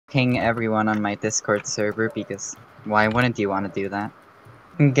ping everyone on my Discord server because why wouldn't you want to do that?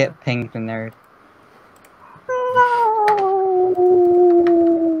 Get pinged, nerd.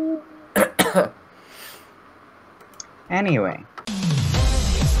 Anyway.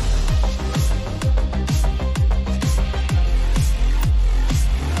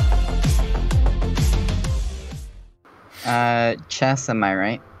 Chess, am I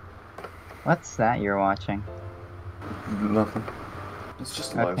right? What's that you're watching? Nothing. It's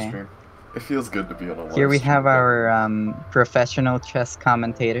just a live Okay. stream. It feels good to be on a live Here we stream, have but- our professional chess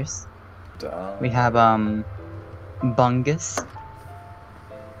commentators. We have Bungus.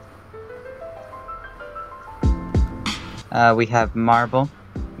 We have Marble,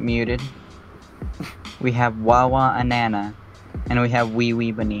 muted. We have Wawa Anana, and we have Wee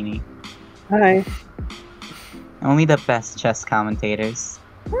Wee Banini. Hi. Only the best chess commentators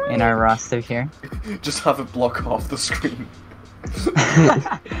in our roster here. Just have it block off the screen.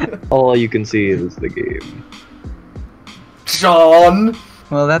 All you can see is the game. John!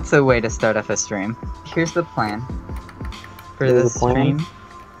 Well, that's a way to start off a stream. Here's the plan for Here's this the plan?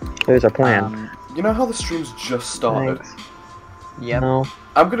 stream. There's our plan. You know how the stream's just started? Thanks. Yep, No.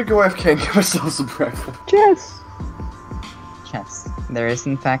 I'm gonna go AFK and give myself some breakfast. Chess. chess. There is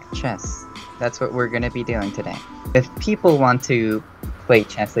in fact chess. That's what we're gonna be doing today. If people want to play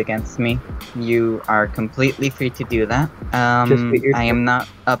chess against me, you are completely free to do that. I am not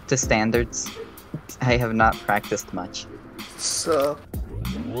up to standards. I have not practiced much. So,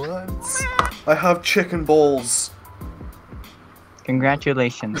 what? I have chicken balls.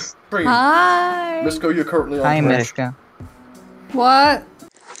 Congratulations. Bring Hi. Misco, you're currently on Hi, Twitch. Miska. What?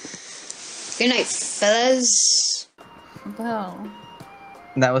 Good night, fellas. What the hell?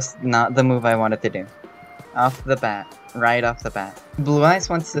 That was not the move I wanted to do. Off the bat. Right off the bat. Blue Eyes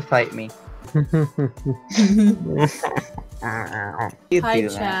wants to fight me. You Hi, do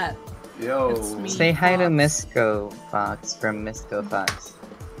that. chat. Yo. It's me. Say hi to Fox. Misco Fox from Misco Fox.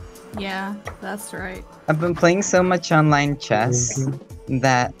 Yeah, that's right. I've been playing so much online chess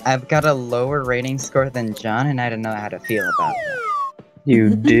that I've got a lower rating score than John, and I don't know how to feel about that.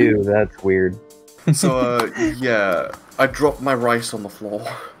 You do. That's weird. So, yeah. I dropped my rice on the floor.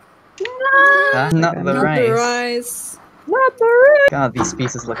 Not the Not the rice. rice. Not the right. God, these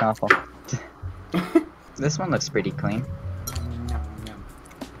pieces look awful. This one looks pretty clean.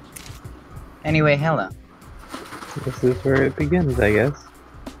 Anyway, hello. This is where it begins, I guess.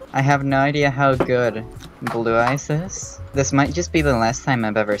 I have no idea how good Blue Eyes is. This might just be the last time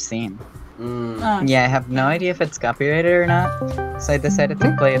I've ever seen. Oh, Yeah, I have no idea if it's copyrighted or not, so I decided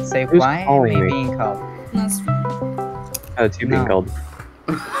to play it safe. Who's Why am calling I me? being called? that's Oh, it's you being No. called.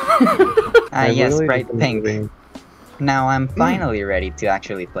 Ah, yes, literally bright just been pink. moving. Now I'm finally ready to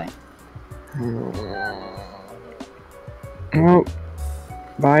actually play. Well,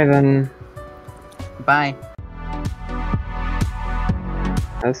 bye then. Bye.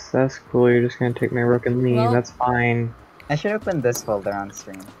 That's cool. You're just gonna take my rook and leave. Well- That's fine. I should open this folder on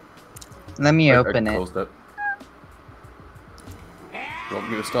stream. Let me I open it. closed it. You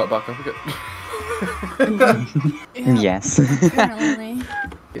want me to start back up again? yeah, Yes. apparently.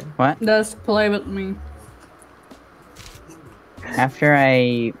 What? Just play with me. After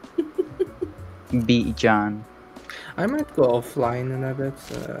I beat John. I might go offline in a bit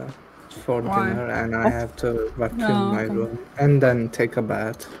for Why? dinner, and I have to vacuum No, my okay. room and then take a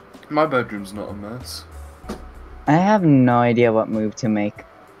bath. My bedroom's not a mess. I have no idea what move to make.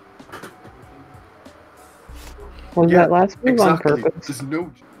 Was Yeah, that last move Exactly. on purpose? There's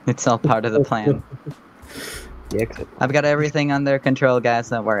no. It's all part of the plan. The exit. I've got everything under control, guys.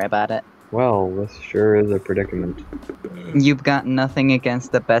 Don't worry about it. Well, this sure is a predicament. You've got nothing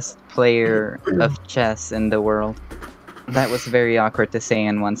against the best player of chess in the world. That was very awkward to say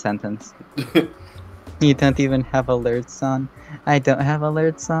in one sentence. You don't even have alerts on. I don't have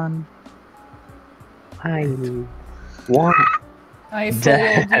alerts on. I want. I followed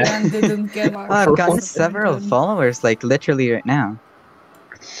you and didn't get Oh, I've gotten something several good. followers, like literally right now.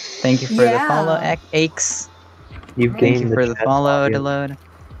 Thank you for the follow, Yeah. Aches. You've Thank gained you for the chat follow, audience. Deload.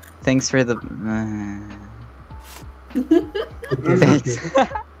 Thanks for the. Thanks.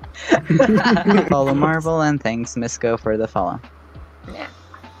 Follow Marble, and thanks Misco for the follow.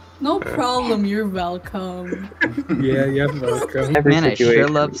 No problem, you're welcome. Yeah, you're welcome. Every Man, I sure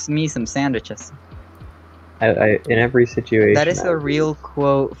situation- loves me some sandwiches. in every situation. That is a real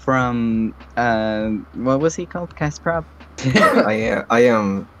quote from what was he called? Kasparov? I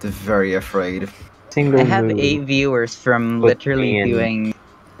am very afraid. single I have move 8 viewers from Put literally me in doing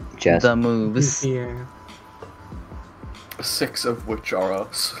chess. the moves. Yeah. 6 of which are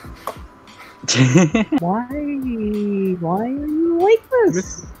us. Why? Why are you like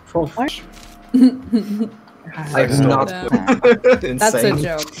this? Oh, I I'm not stopped. That's a insane.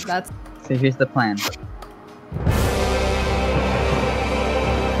 joke. That's So here's the plan.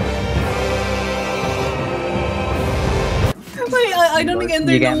 wait. I don't think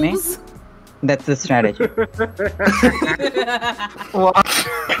Ender You get me? knows. That's the strategy. What?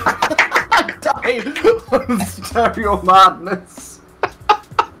 I died on stereo madness.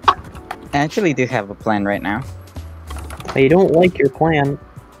 I actually do have a plan right now. I don't like your plan.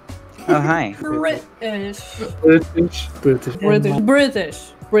 Oh, hi. British. British.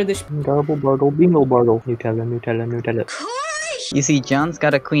 British. British. Garble, bargle, bingle, bargle. Nutella, Nutella, Nutella. You see, John's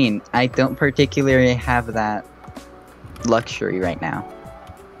got a queen. I don't particularly have that luxury right now.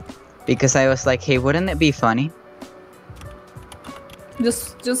 Because I was like, hey, wouldn't it be funny?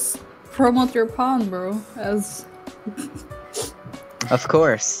 Just promote your pawn, bro. As Of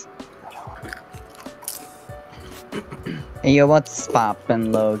course. Hey, yo, what's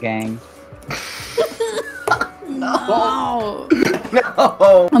poppin', low gang? no.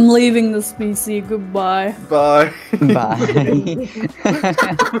 No. I'm leaving this PC. Goodbye. Bye. Bye.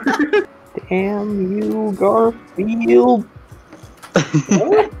 Damn you, Garfield.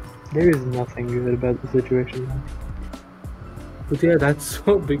 There is nothing good about the situation. But yeah, that's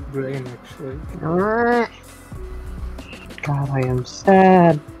so big brain actually. God, I am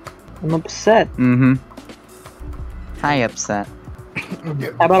sad. I'm upset. Mm-hmm. Hi, upset.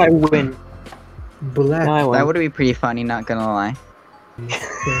 How about I win? Black. No, I That win. would be pretty funny, not gonna lie.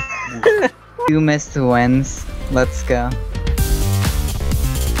 2 missed wins. Let's go.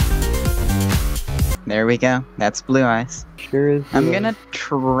 There we go. That's Blue Eyes. Sure is. I'm gonna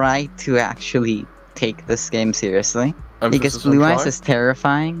try to actually take this game seriously. Because Emphasis on Blue Eyes try. is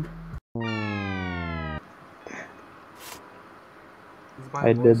terrifying.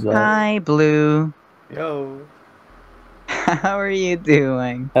 I did that. Hi, Blue. Yo. How are you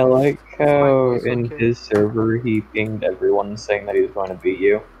doing? I like how voice in okay? his server he pinged everyone saying that he was going to beat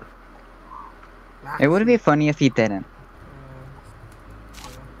you. It would be funny if he didn't.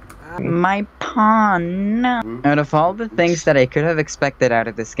 My pawn, no. Out of all the things that I could have expected out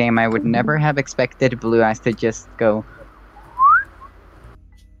of this game, I would never have expected Blue Eyes to just go.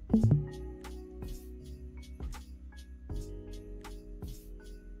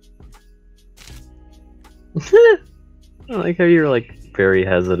 I like how you're like very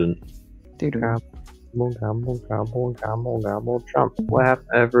hesitant. Dude, Gobble, gobble, gobble, gobble, gobble, jump, lap,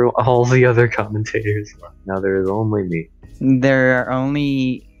 all the other commentators. Now there is only me. there are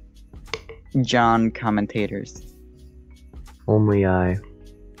only John commentators. Only I.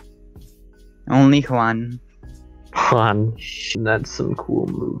 Only Juan. Juan. That's some cool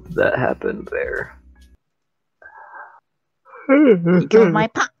move that happened there. He killed my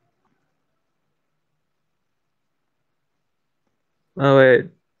pawn. Oh wait.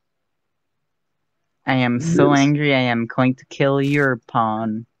 I am so This- angry, I am going to kill your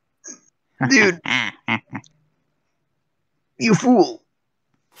pawn. Dude. You fool!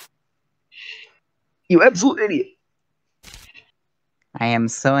 You absolute idiot! I am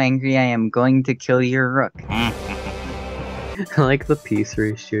so angry, I am going to kill your rook. I like the peace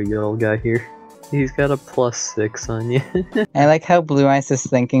ratio y'all got here. He's got a +6 on you. I like how Blue Eyes is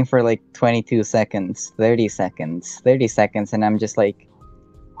thinking for like 22 seconds, 30 seconds, 30 seconds, and I'm just like...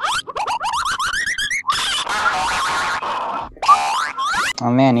 Oh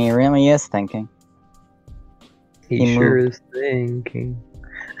man, he really is thinking. He He sure is thinking.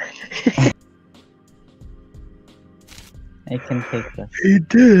 I can take this. He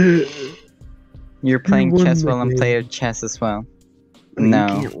did! You're playing won chess the while I'm game. playing chess as well. You No,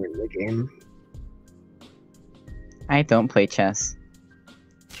 can't win the game. I don't play chess.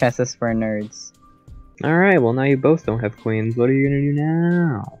 Chess is for nerds. Alright, well now you both don't have queens. What are you gonna do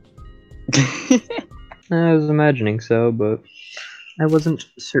now? I was imagining so, but I wasn't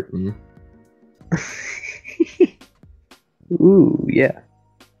certain. Ooh, yeah.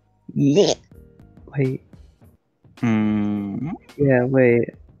 Yeah! Wait, Hmm. yeah, wait.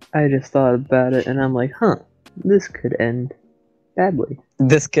 I just thought about it and I'm like, huh, this could end badly.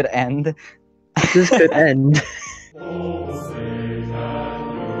 This could end. This could end.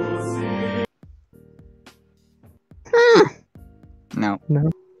 No. No.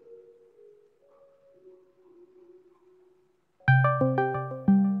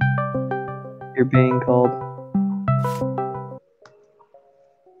 You're being called.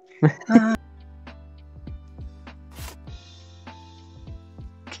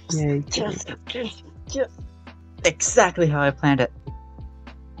 Yay. Just exactly how I planned it.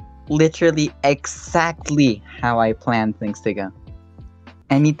 Literally exactly how I planned things to go.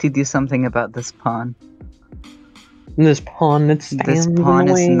 I need to do something about this pawn. This pawn that stands This in the pawn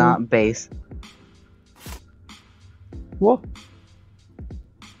is way. not base. What?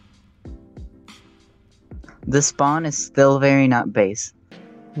 This pawn is still very not base.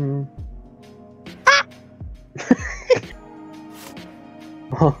 Hmm.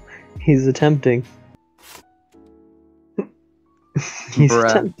 Oh, he's attempting. He's Bruh.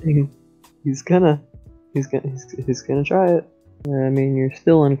 attempting. He's gonna try it. I mean, you're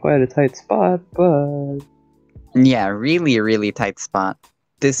still in quite a tight spot, but Yeah, really, really tight spot.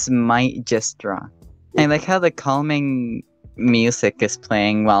 This might just draw. I like how the calming music is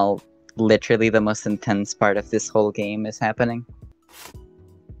playing while literally the most intense part of this whole game is happening.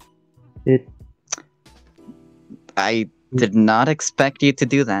 it I did not expect you to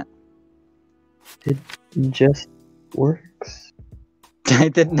do that. just works. I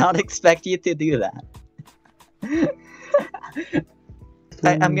did not expect you to do that.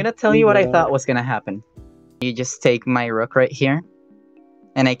 I'm gonna tell you what I thought was gonna happen. You just take my rook right here,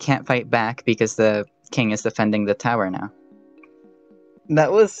 and I can't fight back because the king is defending the tower now.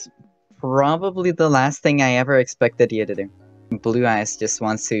 That was probably the last thing I ever expected you to do. Blue Eyes just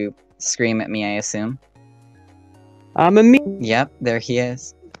wants to scream at me, I assume. I'm a me. Yep, there he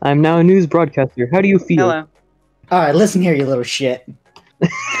is. I'm now a news broadcaster. How do you feel? Hello. Alright, listen here, you little shit.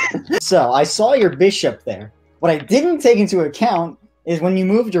 So, I saw your bishop there. What I didn't take into account is when you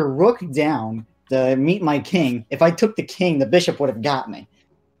moved your rook down to meet my king, if I took the king, the bishop would have got me.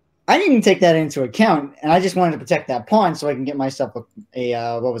 I didn't take that into account, and I just wanted to protect that pawn so I can get myself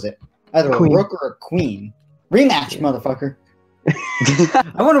a what was it? Either Queen. a rook or a queen. Rematch, motherfucker.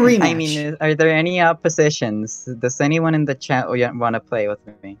 I want a rematch. I mean, are there any oppositions? Does anyone in the chat want to play with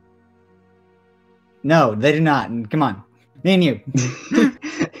me? No, they do not. Come on. Me and you.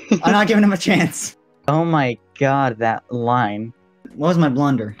 I'm not giving him a chance. Oh my god, that line. What was my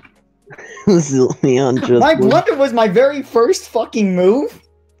blunder? Leon just My blunder was my very first fucking move?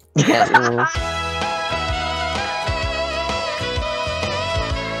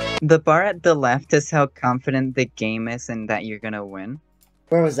 The bar at the left is how confident the game is and that you're gonna win.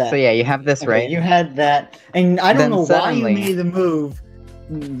 Where was that? So yeah, you have this Okay, right. you had that, and I don't Then know why you suddenly- made the move.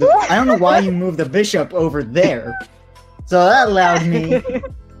 I don't know why you moved the bishop over there. So that allowed me.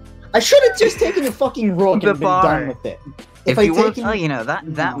 I should have just taken the fucking rook The and been bar. done with it. If I you want, taken- oh, you know that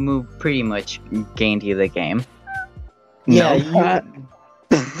No. move pretty much gained you the game. Yeah, No.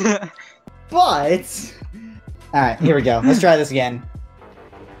 but. All right, here we go. Let's try this again.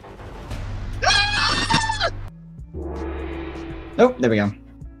 Oh, there we go.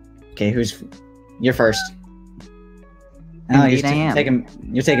 Okay, you're first? Oh, Indeed, I am.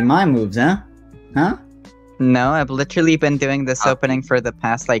 You're taking my moves, huh? Huh? No, I've literally been doing this opening for the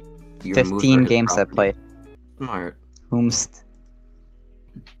past like Your moves 15 are his games I've property. played. Smart. Whomst.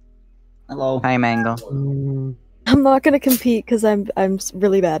 Hello. Hi, Mangle. I'm not gonna compete because I'm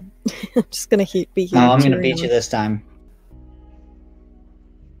really bad. I'm just gonna be here. No, I'm gonna cheering beat you on. this time.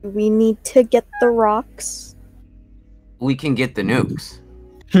 We need to get the rocks. We can get the nukes.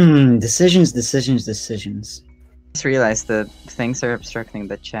 Decisions. Just realized that things are obstructing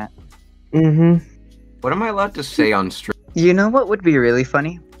the chat. Mm-hmm. What am I allowed to say on stream? You know what would be really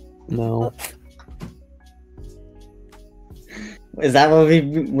funny? No. Is that what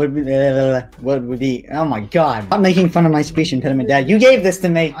would be? Oh my god! Stop making fun of my speech impediment, Dad. You gave this to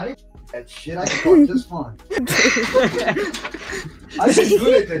me. That shit, I can talk just fine. I'm just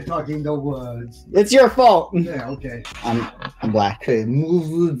good at talking the words. It's your fault. Yeah, okay. I'm black. Okay,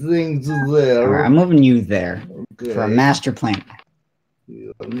 move the thing to there. Alright, I'm moving you there Okay. for a master plan.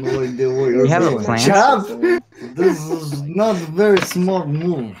 You have no idea what you're We have a doing. plan? Shut up! This is not a very smart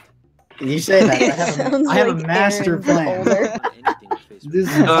move. You say that. Sounds I have a like master Aaron's plan. older. This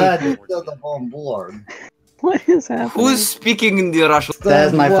is bad. It's not up on board. What is happening? Who's speaking in the Russian? That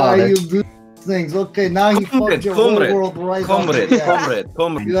is my That's why father. you do things. Okay, now you fucked your Comrade, whole world right Comrade, off.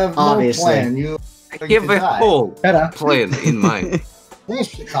 comrade. You have no Obviously. plan. You I have a whole Shut up. plan in mind.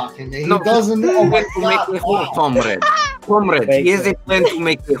 bullshit talking. He No, doesn't know Plan what to make a hole, comrade. Comrade, Wait he has a plan to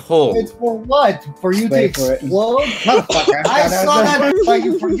make a hole. It's for what? For you Wait to for it. explode? Motherfucker. I saw that. Like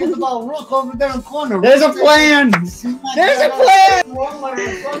you forget about Rook over there in the corner. There's a plan! There's a plan!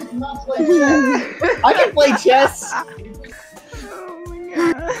 I can play chess!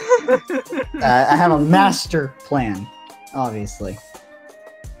 I have a master plan, obviously.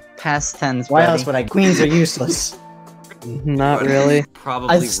 Past tense, Why buddy. else would I? Queens are useless. Not really. Probably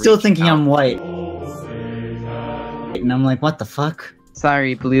I'm still reached thinking out. I'm white. And I'm like, what the fuck?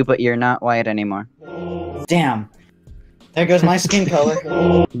 Sorry, Blue, but you're not white anymore. Damn. There goes my skin color.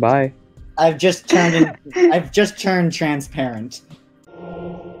 Bye. I've just turned transparent.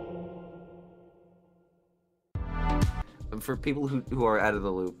 for people who are out of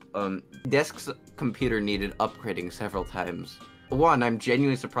the loop, Desx's computer needed upgrading several times. One, I'm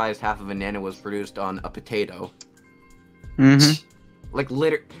genuinely surprised half of a nano was produced on a potato. Mm-hmm. Like,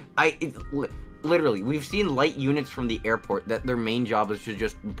 literally, we've seen light units from the airport that their main job is to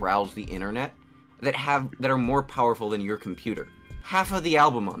just browse the internet that are more powerful than your computer. Half of the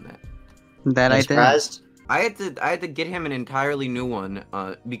album on that. That I did. Surprised? I had to get him an entirely new one,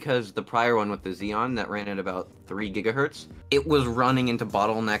 because the prior one with the Xeon that ran at about 3 gigahertz, it was running into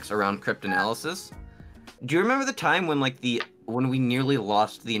bottlenecks around cryptanalysis. Do you remember the time when when we nearly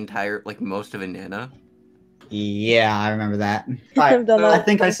lost the entire most of Inanna? Yeah, I remember that. I've done that I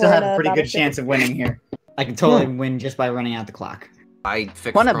think I still before have in a pretty good Battleship. chance of winning here. I can totally win just by running out the clock. I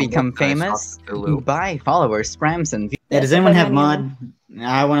fixed Wanna Chromebook become and I famous? stopped Hulu. Buy followers, sprams, and Yeah, does Yes, anyone if I have man mod?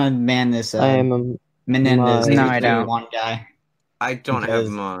 I want to ban this. I am a Menendez. mod. No, I don't. One guy. I don't Because-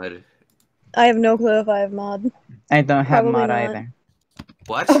 have mod. I have no clue if I have mod. I don't have Probably mod not. either.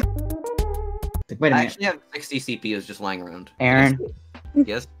 What? Wait a I minute. actually have 60 CPUs just lying around. Aaron,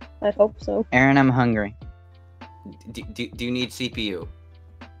 Yes? I hope so. Aaron, I'm hungry. Do you need CPU?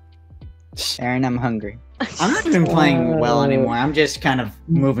 Aaron, I'm hungry. I'm not even playing well anymore. I'm just kind of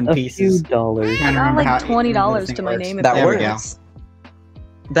moving a few pieces. dollars. Trying to I got remember like how $20 everything to my works. name if That There we go. works.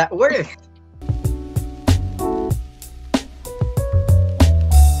 That worked.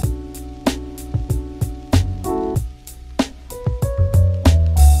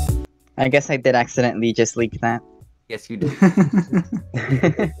 I guess I did accidentally just leak that. Yes, you did.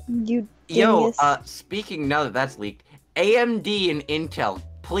 You Yo, genius. speaking now that that's leaked, AMD and Intel,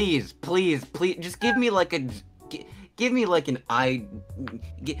 please, just give me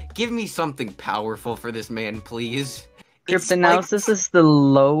give me something powerful for this man, please. It's Cryptanalysis is the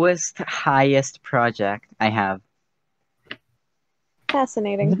lowest, highest project I have.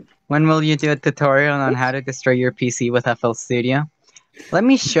 Fascinating. When will you do a tutorial on how to destroy your PC with FL Studio? Let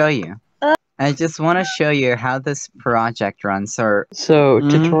me show you. I just want to show you how this project runs, or... So, Mhm.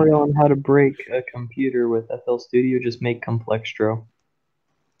 tutorial on how to break a computer with FL Studio, just make Complextro.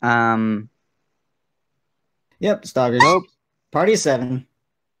 Yep, Stalkers. Nope. Party of 7.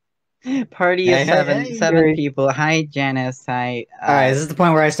 Party Hey, of hey, seven, hey. seven Gary. people. Hi, Janice. Hi. Alright, is this the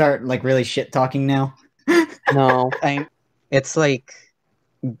point where I start like really shit talking now? No. It's like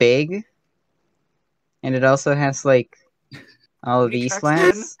big, and it also has like all many these tracks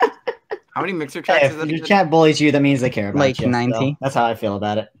again? slats. How many mixer Hey, tracks is if that? your again? chat bullies you, that means they care about Like you. 90. So that's how I feel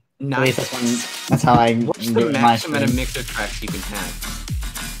about it. At least Nice. that's how I What's do the it in my maximum amount of stream. mixer tracks you can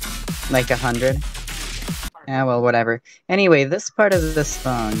have? Like 100. Yeah, well, whatever. Anyway, this part of this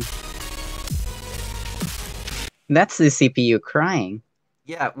phone. That's the CPU crying.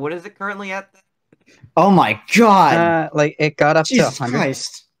 Yeah, what is it currently at? Oh my god! Like it got up Jesus to 100.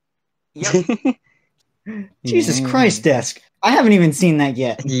 Christ! Yep. Jesus Yeah. Christ, Desx! I haven't even seen that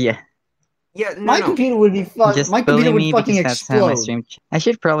yet. Yeah. Yeah, no, My no. computer would be Just my computer bully would me fucking because that's how my explode. stream. I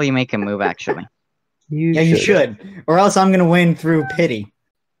should probably make a move actually. Yeah, you should, or else I'm gonna win through pity.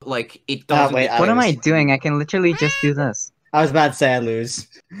 Like, it doesn't wait, get- What am I lose. doing? I can literally just do this. I was about to say I lose.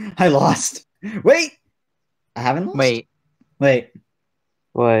 I lost. Wait, I haven't lost. Wait.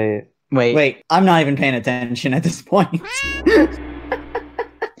 Wait. I'm not even paying attention at this point.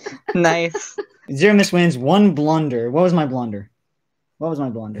 Nice. 0 miss wins, 1 blunder. What was my blunder? My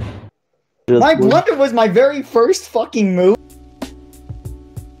Just blunder was my very first fucking move.